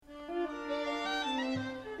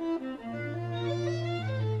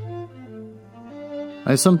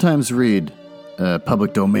I sometimes read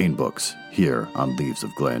public domain books here on Leaves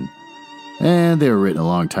of Glen, and they were written a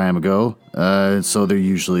long time ago, so they're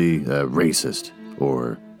usually racist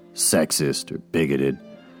or sexist or bigoted.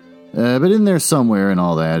 But in there somewhere and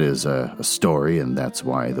all that is a story, and that's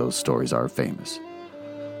why those stories are famous.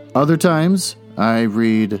 Other times, I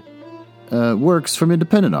read works from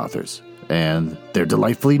independent authors, and they're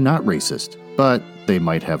delightfully not racist, but they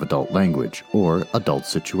might have adult language or adult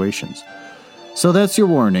situations. So that's your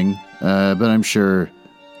warning, but I'm sure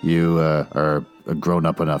you are grown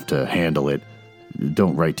up enough to handle it.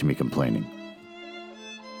 Don't write to me complaining.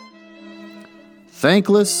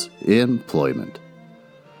 Thankless employment.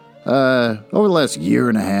 Over the last year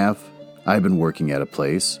and a half, I've been working at a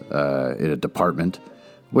place, in a department,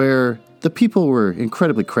 where the people were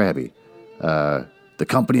incredibly crabby. The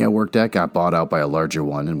company I worked at got bought out by a larger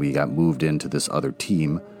one, and we got moved into this other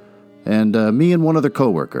team. And me and one other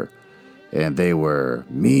coworker. And they were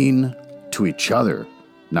mean to each other,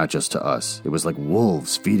 not just to us. It was like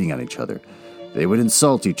wolves feeding on each other. They would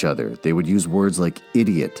insult each other. They would use words like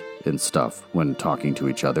idiot and stuff when talking to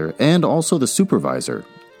each other, and also the supervisor.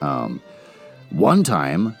 One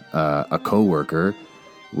time, a coworker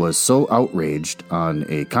was so outraged on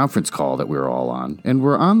a conference call that we were all on, and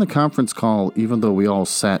we're on the conference call even though we all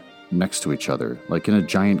sat next to each other, like in a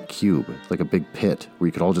giant cube, like a big pit, where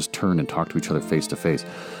you could all just turn and talk to each other face to face.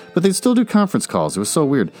 But they'd still do conference calls. It was so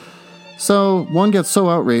weird. So one got so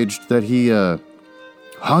outraged that he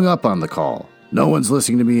hung up on the call. No one's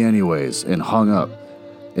listening to me anyways, and hung up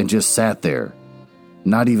and just sat there,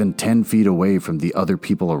 not even 10 feet away from the other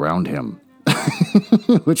people around him,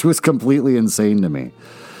 which was completely insane to me.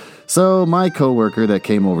 So my coworker that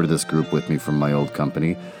came over to this group with me from my old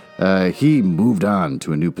company, he moved on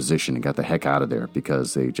to a new position and got the heck out of there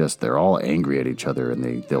because they're all angry at each other,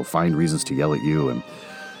 and they'll find reasons to yell at you.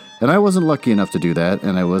 And I wasn't lucky enough to do that,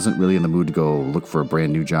 and I wasn't really in the mood to go look for a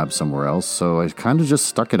brand new job somewhere else, so I kind of just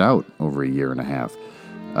stuck it out over a year and a half,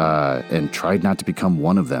 and tried not to become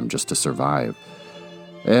one of them just to survive.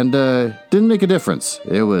 And didn't make a difference.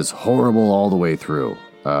 It was horrible all the way through,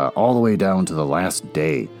 all the way down to the last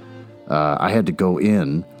day. I had to go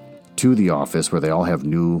in to the office where they all have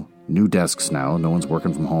new desks now. No one's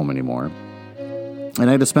working from home anymore. And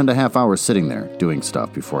I had to spend a half hour sitting there doing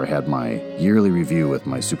stuff before I had my yearly review with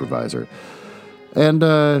my supervisor. And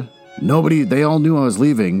they all knew I was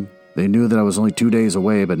leaving. They knew that I was only 2 days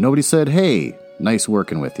away, but nobody said, "Hey, nice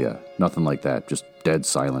working with you." Nothing like that. Just dead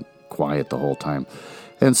silent, quiet the whole time.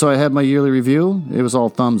 And so I had my yearly review. It was all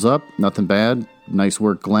thumbs up, nothing bad. Nice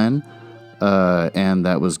work, Glenn. And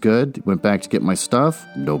that was good. Went back to get my stuff.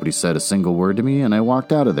 Nobody said a single word to me, and I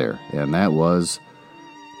walked out of there. And that was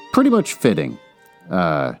pretty much fitting.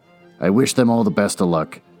 I wish them all the best of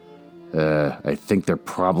luck. I think they're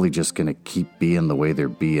probably just going to keep being the way they're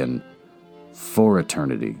being for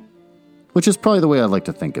eternity, which is probably the way I like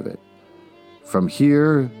to think of it. From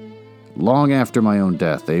here, long after my own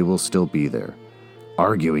death, they will still be there,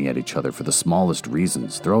 arguing at each other for the smallest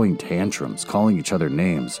reasons, throwing tantrums, calling each other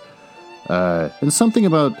names. And something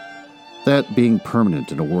about that being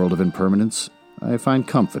permanent in a world of impermanence, I find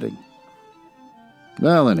comforting.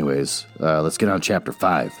 Well, anyways, let's get on Chapter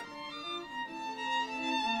 5.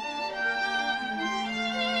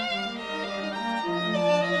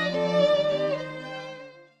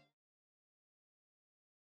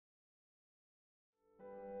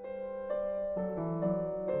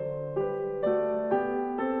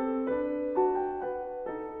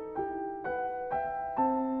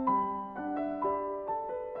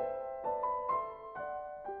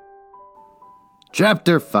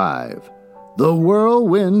 Chapter 5. The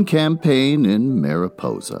Whirlwind Campaign in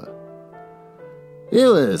Mariposa. It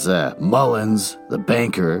was Mullins, the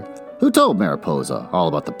banker, who told Mariposa all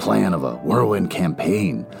about the plan of a whirlwind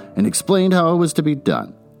campaign and explained how it was to be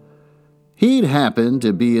done. He'd happened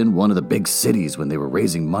to be in one of the big cities when they were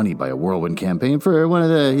raising money by a whirlwind campaign for one of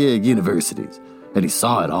the universities, and he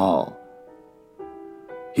saw it all.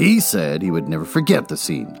 He said he would never forget the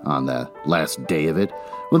scene on the last day of it,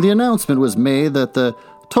 when the announcement was made that the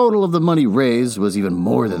total of the money raised was even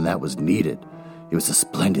more than that was needed. It was a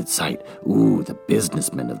splendid sight. Ooh, the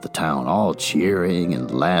businessmen of the town all cheering and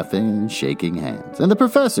laughing and shaking hands. And the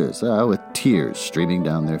professors with tears streaming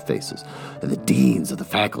down their faces. And the deans of the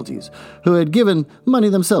faculties, who had given money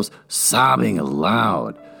themselves, sobbing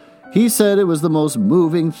aloud. He said it was the most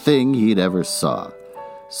moving thing he'd ever saw.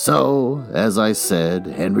 So, as I said,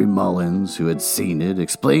 Henry Mullins, who had seen it,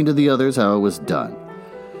 explained to the others how it was done.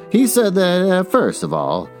 He said that, first of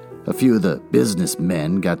all, A few of the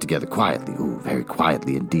businessmen got together quietly, very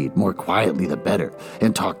quietly indeed, more quietly the better,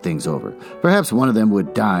 and talked things over. Perhaps one of them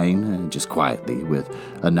would dine, just quietly, with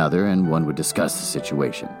another, and one would discuss the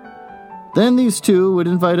situation. Then these two would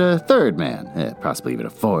invite a third man, possibly even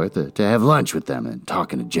a fourth, to have lunch with them and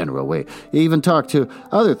talk in a general way. Even talk to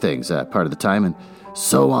other things part of the time, and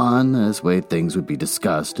so on. This way things would be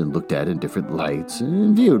discussed and looked at in different lights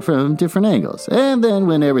and viewed from different angles. And then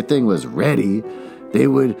when everything was ready, they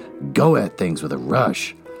would go at things with a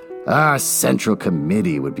rush. A central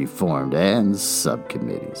committee would be formed, and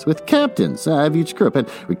subcommittees, with captains of each group, and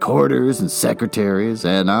recorders and secretaries,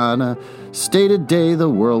 and on a stated day the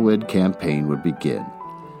whirlwind campaign would begin.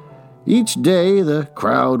 Each day the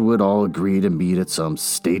crowd would all agree to meet at some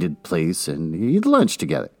stated place and eat lunch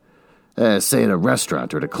together. Say at a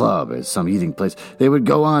restaurant or at a club or some eating place. They would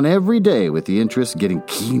go on every day with the interest getting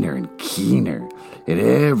keener and keener, and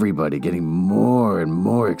everybody getting more and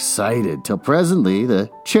more excited, till presently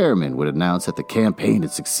the chairman would announce that the campaign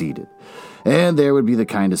had succeeded. And there would be the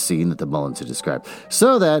kind of scene that the Mullins had described.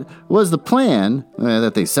 So that was the plan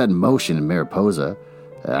that they set in motion in Mariposa.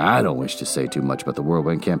 I don't wish to say too much about the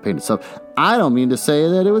whirlwind campaign itself. I don't mean to say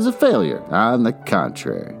that it was a failure. On the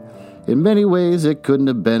contrary. In many ways, it couldn't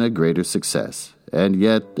have been a greater success. And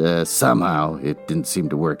yet, somehow, it didn't seem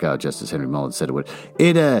to work out just as Henry Mullins said it would.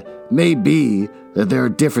 It may be that there are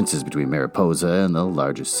differences between Mariposa and the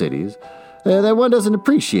larger cities that one doesn't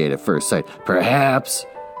appreciate at first sight. Perhaps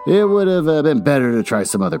it would have been better to try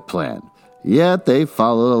some other plan. Yet they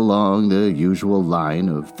followed along the usual line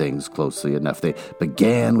of things closely enough. They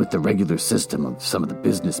began with the regular system of some of the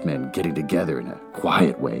businessmen getting together in a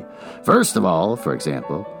quiet way. First of all, for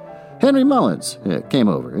example, Henry Mullins came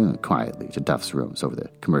over quietly to Duff's rooms over the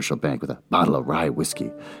commercial bank with a bottle of rye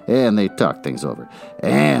whiskey, and they talked things over.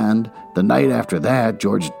 And the night after that,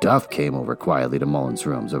 George Duff came over quietly to Mullins'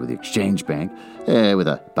 rooms over the exchange bank with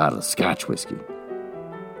a bottle of Scotch whiskey.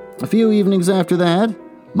 A few evenings after that,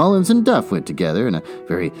 Mullins and Duff went together in a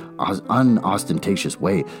very unostentatious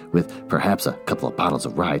way with perhaps a couple of bottles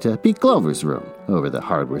of rye to Pete Glover's room over the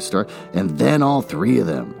hardware store, and then all three of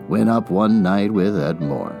them went up one night with Ed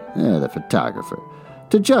Moore, the photographer,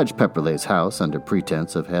 to Judge Pepperleigh's house under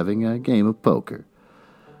pretense of having a game of poker.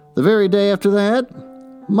 The very day after that,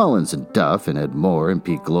 Mullins and Duff and Ed Moore and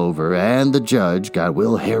Pete Glover and the judge got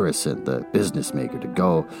Will Harrison, the business maker, to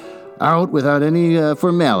go out without any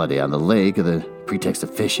formality on the lake of the pretext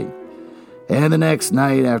of fishing. And the next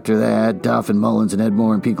night after that, Duff and Mullins and Ed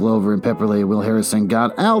Moore and Pete Glover and Pepperleigh and Will Harrison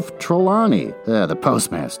got Alf Trelawney, the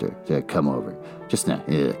postmaster, to come over, just in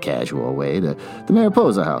a casual way, to the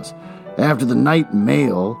Mariposa house. After the night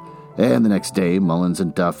mail, and the next day, Mullins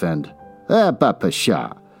and Duff and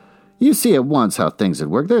Pshaw. You see at once how things had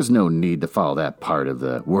worked. There's no need to follow that part of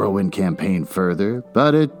the whirlwind campaign further,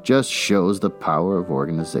 but it just shows the power of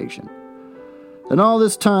organization. And all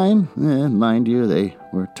this time, mind you, they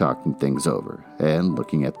were talking things over and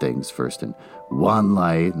looking at things first in one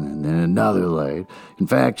light and then another light. In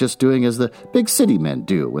fact, just doing as the big city men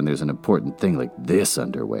do when there's an important thing like this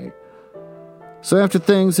underway. So after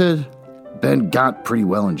things had been got pretty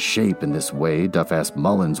well in shape in this way, Duff asked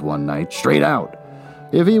Mullins one night, straight out,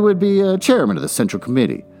 if he would be chairman of the Central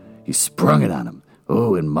Committee. He sprung it on him.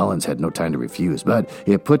 And Mullins had no time to refuse, but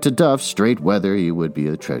it put to Duff straight whether he would be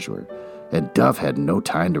the treasurer. And Duff had no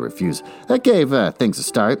time to refuse. That gave things a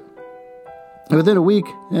start. And within a week,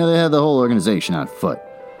 they had the whole organization on foot.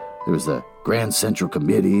 There was the Grand Central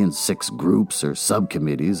Committee and 6 groups or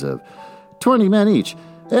subcommittees of 20 men each,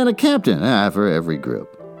 and a captain for every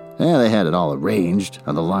group. And they had it all arranged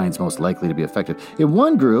on the lines most likely to be affected. In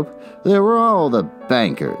one group, there were all the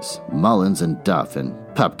bankers, Mullins and Duff and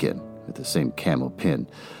Pupkin, with the same camel pin,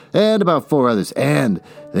 and about 4 others, and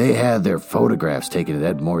they had their photographs taken at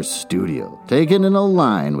Ed Moore's studio, taken in a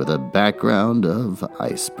line with a background of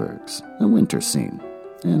icebergs, a winter scene,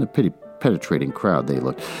 and a pretty penetrating crowd they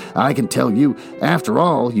looked. I can tell you, after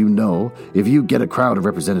all, if you get a crowd of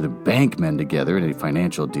representative bankmen together in a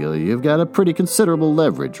financial deal, you've got a pretty considerable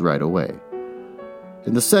leverage right away.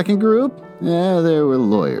 In the second group, there were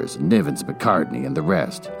lawyers, Nivens, McCartney, and the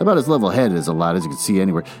rest. About as level-headed as a lot as you could see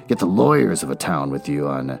anywhere. Get the lawyers of a town with you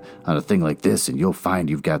on a thing like this, and you'll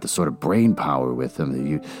find you've got the sort of brain power with them that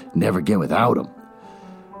you never get without them.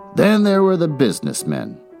 Then there were the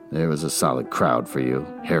businessmen. There was a solid crowd for you.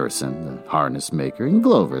 Harrison, the harness maker, and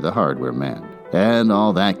Glover, the hardware man. And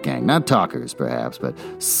all that gang. Not talkers, perhaps, but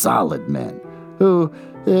solid men who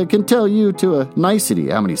can tell you to a nicety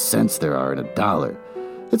how many cents there are in a dollar.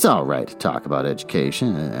 It's all right to talk about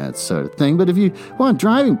education and that sort of thing, but if you want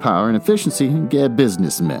driving power and efficiency, get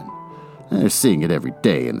businessmen. They're seeing it every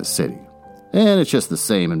day in the city. And it's just the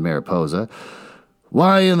same in Mariposa.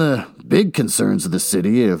 Why, in the big concerns of the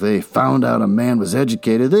city, if they found out a man was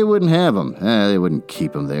educated, they wouldn't have him. They wouldn't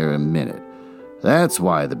keep him there a minute. That's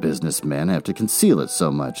why the businessmen have to conceal it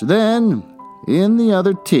so much. Then, in the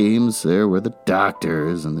other teams, there were the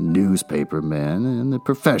doctors and the newspaper men and the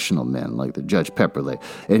professional men like the Judge Pepperleigh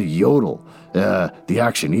and Yodel, the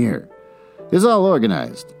auctioneer. It was all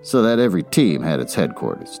organized so that every team had its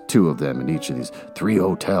headquarters, 2 of them in each of these 3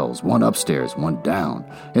 hotels, 1 upstairs, 1 down.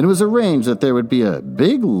 And it was arranged that there would be a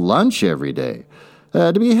big lunch every day,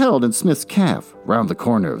 to be held in Smith's Caf, round the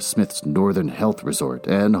corner of Smith's Northern Health Resort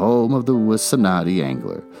and home of the Wasanati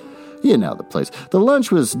Angler. You know the place. The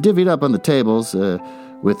lunch was divvied up on the tables,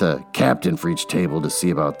 with a captain for each table to see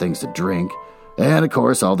about things to drink. And, of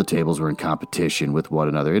course, all the tables were in competition with one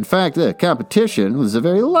another. In fact, the competition was the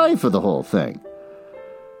very life of the whole thing.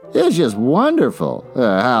 It was just wonderful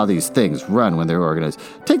how these things run when they're organized.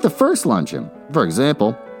 Take the first luncheon, for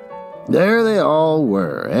example. There they all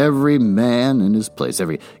were, every man in his place,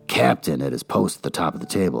 every captain at his post at the top of the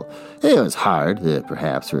table. It was hard,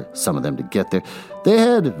 perhaps, for some of them to get there. They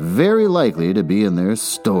had very likely to be in their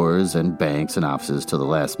stores and banks and offices till the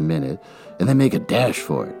last minute, and then make a dash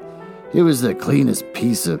for it. It was the cleanest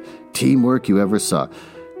piece of teamwork you ever saw.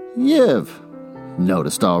 You've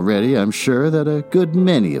noticed already, I'm sure, that a good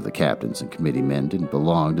many of the captains and committee men didn't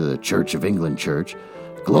belong to the Church of England church.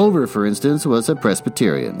 Glover, for instance, was a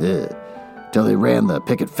Presbyterian, till he ran the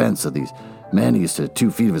picket fence of these men east to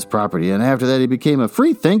 2 feet of his property, and after that he became a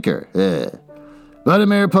free thinker. But in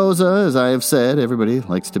Mariposa, as I have said, everybody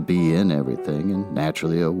likes to be in everything, and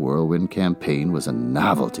naturally a whirlwind campaign was a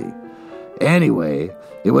novelty. Anyway,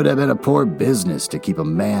 it would have been a poor business to keep a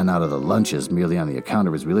man out of the lunches merely on the account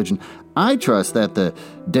of his religion. I trust that the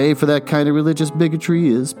day for that kind of religious bigotry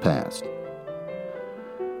is past.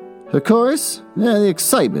 Of course, the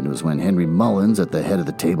excitement was when Henry Mullins, at the head of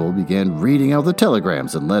the table, began reading out the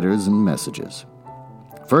telegrams and letters and messages.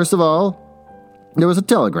 First of all, there was a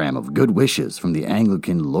telegram of good wishes from the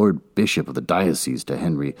Anglican Lord Bishop of the diocese to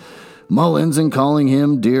Henry Mullins, and calling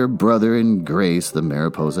him dear brother in grace. The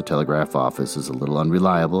Mariposa Telegraph Office is a little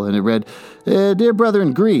unreliable, and it read, Dear brother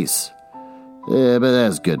in Greece. But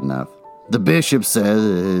that's good enough. The bishop said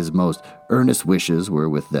his most earnest wishes were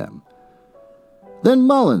with them. Then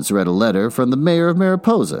Mullins read a letter from the mayor of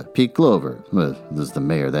Mariposa, Pete Glover, was the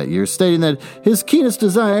mayor that year, stating that his keenest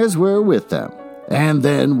desires were with them. And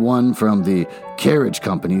then one from the carriage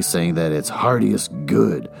company saying that its heartiest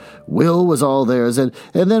good will was all theirs, and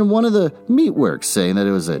then one of the meatworks saying that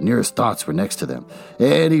it was the nearest thoughts were next to them.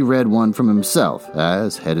 And he read one from himself,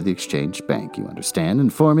 as head of the Exchange Bank, you understand,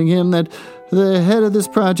 informing him that the head of this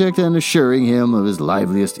project and assuring him of his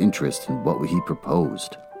liveliest interest in what he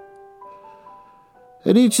proposed.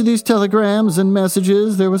 At each of these telegrams and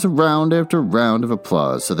messages, there was a round after round of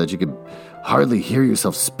applause so that you could hardly hear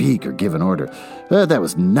yourself speak or give an order. That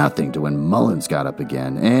was nothing to when Mullins got up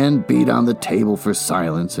again and beat on the table for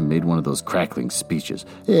silence and made one of those crackling speeches.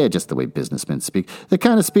 Just the way businessmen speak. The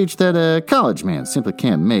kind of speech that a college man simply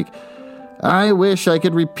can't make. I wish I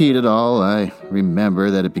could repeat it all. I remember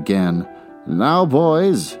that it began, Now,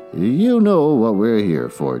 boys, you know what we're here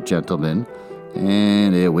for, gentlemen.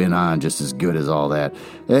 And it went on just as good as all that.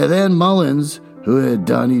 Then Mullins, who had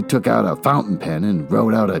done, he took out a fountain pen and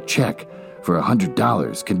wrote out a check for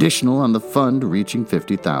 $100, conditional on the fund reaching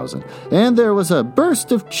 $50,000. And there was a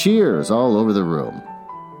burst of cheers all over the room.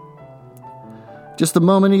 Just the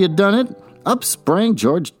moment he had done it, up sprang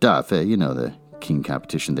George Duff. You know the keen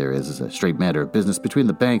competition there is a straight matter of business between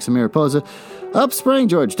the banks and Mariposa. Up sprang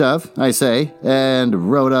George Duff, I say,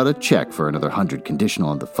 and wrote out a check for another $100, conditional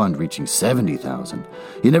on the fund reaching $70,000.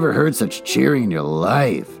 You never heard such cheering in your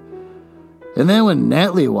life. And then when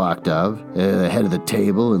Netley walked up, the head of the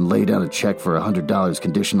table, and laid down a check for $100,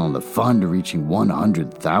 conditional on the fund reaching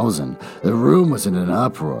 $100,000, the room was in an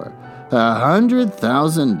uproar.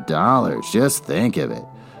 $100,000, just think of it.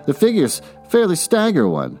 The figures fairly stagger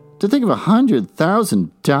one. To think of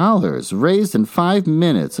 $100,000 raised in 5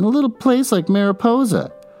 minutes in a little place like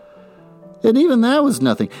Mariposa. And even that was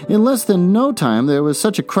nothing. In less than no time, there was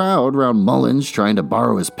such a crowd round Mullins trying to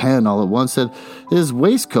borrow his pen all at once that his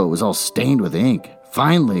waistcoat was all stained with ink.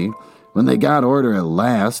 Finally, when they got order at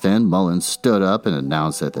last, and Mullins stood up and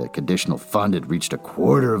announced that the conditional fund had reached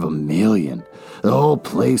 $250,000, the whole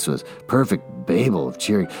place was perfect babel of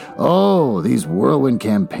cheering. Oh, these whirlwind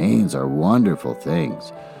campaigns are wonderful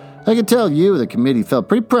things. I can tell you the committee felt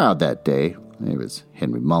pretty proud that day. There was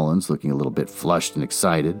Henry Mullins looking a little bit flushed and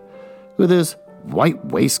excited, with his white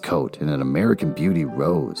waistcoat and an American Beauty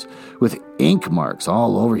rose, with ink marks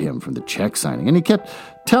all over him from the check signing, and he kept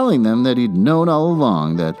telling them that he'd known all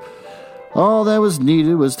along that All that was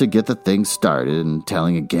needed was to get the thing started, and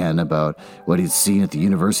telling again about what he'd seen at the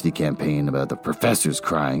university campaign about the professors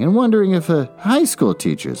crying and wondering if high school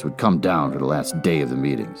teachers would come down for the last day of the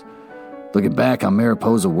meetings. Looking back on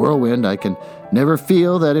Mariposa Whirlwind, I can never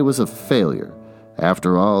feel that it was a failure.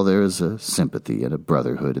 After all, there is a sympathy and a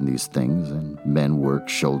brotherhood in these things, and men work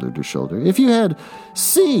shoulder to shoulder. If you had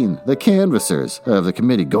seen the canvassers of the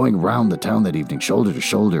committee going round the town that evening, shoulder to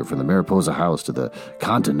shoulder, from the Mariposa House to the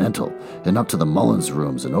Continental, and up to the Mullins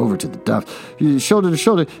rooms and over to the Duff, shoulder to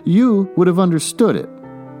shoulder, you would have understood it.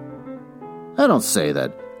 I don't say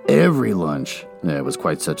that every lunch was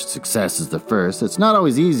quite such a success as the first. It's not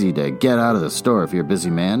always easy to get out of the store if you're a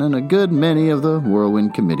busy man, and a good many of the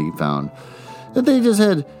Whirlwind Committee found that they just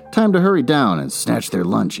had time to hurry down and snatch their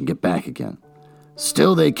lunch and get back again.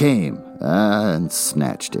 Still they came, and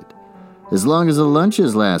snatched it. As long as the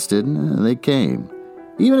lunches lasted, they came.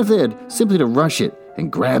 Even if they had simply to rush it and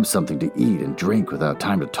grab something to eat and drink without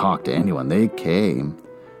time to talk to anyone, they came.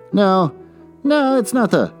 No, it's not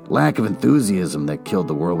the lack of enthusiasm that killed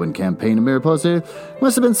the Whirlwind campaign in Mariposa. It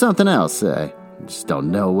must have been something else. I just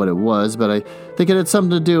don't know what it was, but I think it had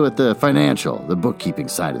something to do with the bookkeeping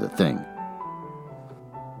side of the thing.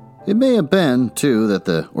 It may have been, too, that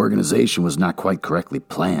the organization was not quite correctly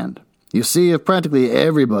planned. You see, if practically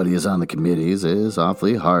everybody is on the committees, it is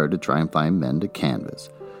awfully hard to try and find men to canvass.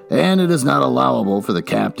 And it is not allowable for the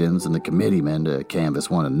captains and the committee men to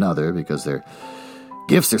canvass one another because their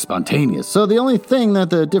gifts are spontaneous. So the only thing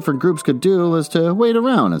that the different groups could do was to wait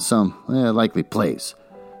around in some likely place,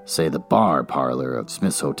 say the bar parlor of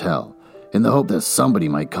Smith's Hotel, in the hope that somebody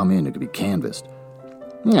might come in who could be canvassed.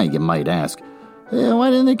 You might ask, why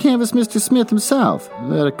didn't they canvass Mr. Smith himself?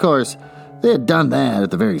 But of course, they had done that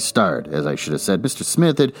at the very start. As I should have said, Mr.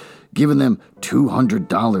 Smith had given them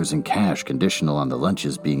 $200 in cash conditional on the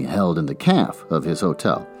lunches being held in the caf of his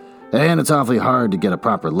hotel. And it's awfully hard to get a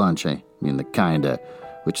proper lunch, the kind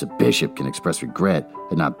which the bishop can express regret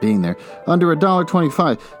at not being there, under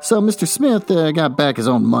 $1.25. So Mr. Smith got back his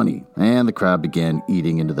own money, and the crowd began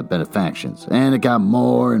eating into the benefactions, and it got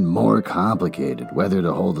more and more complicated, whether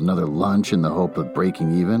to hold another lunch in the hope of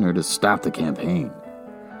breaking even or to stop the campaign.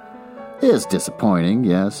 It is disappointing,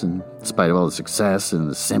 yes, and in spite of all the success and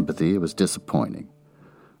the sympathy, it was disappointing.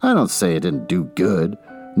 I don't say it didn't do good.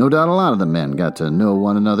 No doubt a lot of the men got to know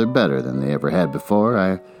one another better than they ever had before.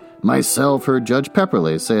 I myself heard Judge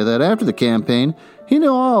Pepperleigh say that after the campaign, he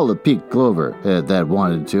knew all the Pete Glover that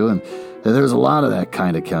wanted to, and there was a lot of that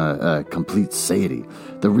kind of complete satiety.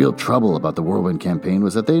 The real trouble about the Whirlwind campaign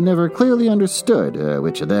was that they never clearly understood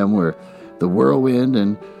which of them were the Whirlwind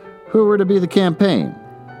and who were to be the campaign.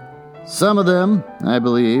 Some of them, I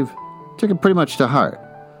believe, took it pretty much to heart.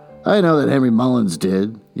 I know that Henry Mullins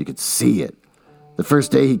did. You could see it. The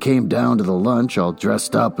first day he came down to the lunch all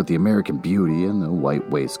dressed up with the American Beauty and the white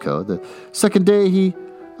waistcoat. The second day he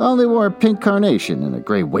only wore a pink carnation and a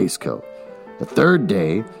gray waistcoat. The third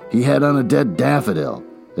day he had on a dead daffodil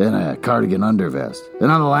and a cardigan undervest.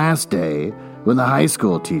 And on the last day, when the high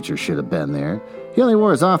school teacher should have been there, he only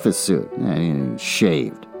wore his office suit and he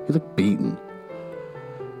shaved. He looked beaten.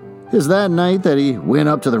 It was that night that he went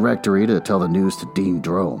up to the rectory to tell the news to Dean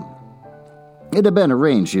Drome. It had been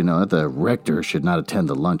arranged, that the rector should not attend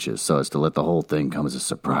the lunches so as to let the whole thing come as a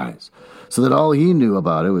surprise, so that all he knew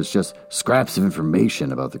about it was just scraps of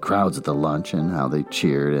information about the crowds at the lunch and how they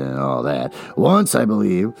cheered and all that. Once, I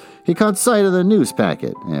believe, he caught sight of the news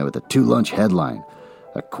packet with a 2-lunch headline,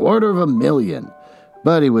 $250,000,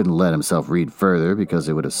 but he wouldn't let himself read further because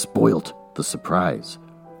it would have spoilt the surprise.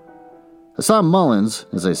 I saw Mullins,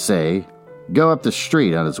 as I say, go up the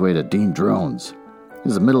street on his way to Dean Drone's. It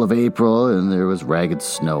was the middle of April, and there was ragged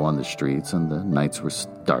snow on the streets, and the nights were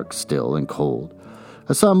dark still and cold.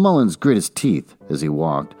 I saw Mullins grit his teeth as he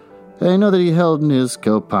walked, and I know that he held in his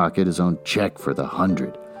coat pocket his own check for the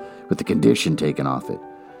 100, with the condition taken off it.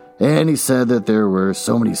 And he said that there were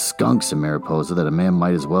so many skunks in Mariposa that a man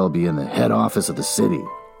might as well be in the head office of the city.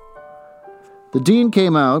 The dean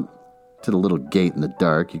came out to the little gate in the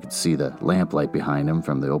dark. You could see the lamplight behind him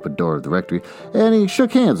from the open door of the rectory, and he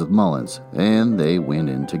shook hands with Mullins, and they went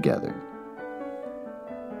in together.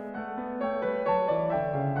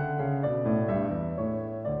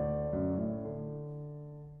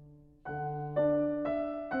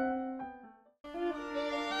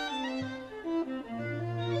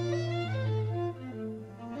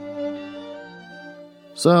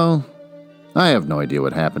 So, I have no idea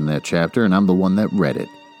what happened in that chapter, and I'm the one that read it.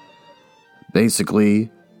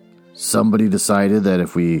 Basically, somebody decided that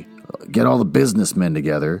if we get all the businessmen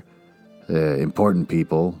together, important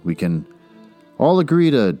people, we can all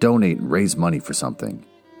agree to donate and raise money for something.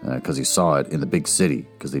 because he saw it in the big city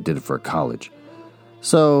because they did it for a college.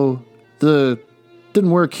 So the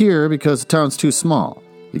didn't work here because the town's too small.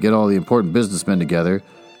 You get all the important businessmen together,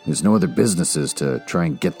 there's no other businesses to try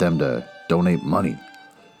and get them to donate money.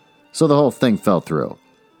 So the whole thing fell through.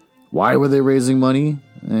 Why were they raising money?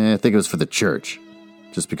 I think it was for the church,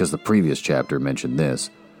 just because the previous chapter mentioned this.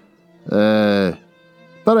 But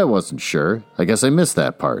I wasn't sure. I guess I missed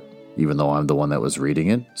that part, even though I'm the one that was reading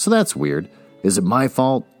it. So that's weird. Is it my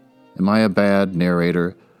fault? Am I a bad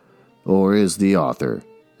narrator? Or is the author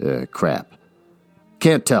crap?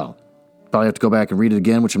 Can't tell. Probably have to go back and read it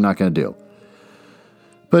again, which I'm not going to do.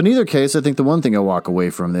 But in either case, I think the one thing I walk away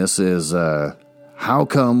from this is, how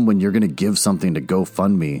come when you're going to give something to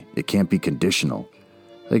GoFundMe, it can't be conditional?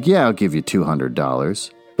 Like, yeah, I'll give you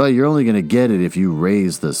 $200, but you're only going to get it if you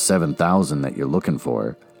raise the $7,000 that you're looking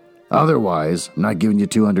for. Otherwise, I'm not giving you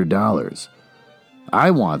 $200.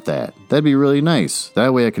 I want that. That'd be really nice.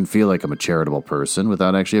 That way I can feel like I'm a charitable person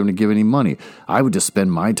without actually having to give any money. I would just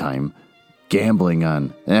spend my time gambling on,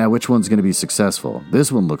 which one's going to be successful.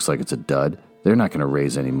 This one looks like it's a dud. They're not going to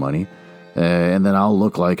raise any money. And then I'll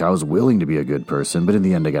look like I was willing to be a good person, but in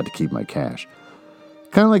the end I got to keep my cash.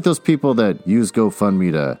 Kind of like those people that use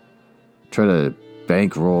GoFundMe to try to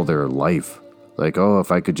bankroll their life. Like, oh,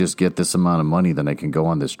 if I could just get this amount of money, then I can go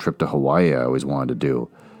on this trip to Hawaii I always wanted to do.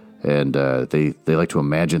 And they like to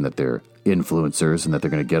imagine that they're influencers and that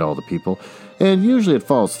they're going to get all the people. And usually it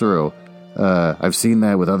falls through. I've seen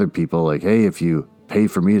that with other people. Like, hey, if you pay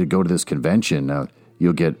for me to go to this convention,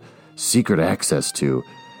 you'll get secret access to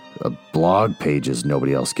blog pages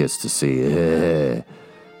nobody else gets to see.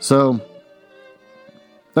 So,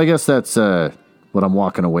 I guess that's what I'm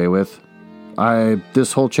walking away with.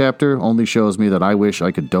 This whole chapter only shows me that I wish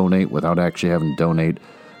I could donate without actually having to donate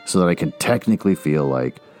so that I can technically feel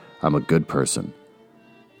like I'm a good person.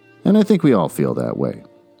 And I think we all feel that way.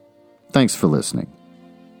 Thanks for listening.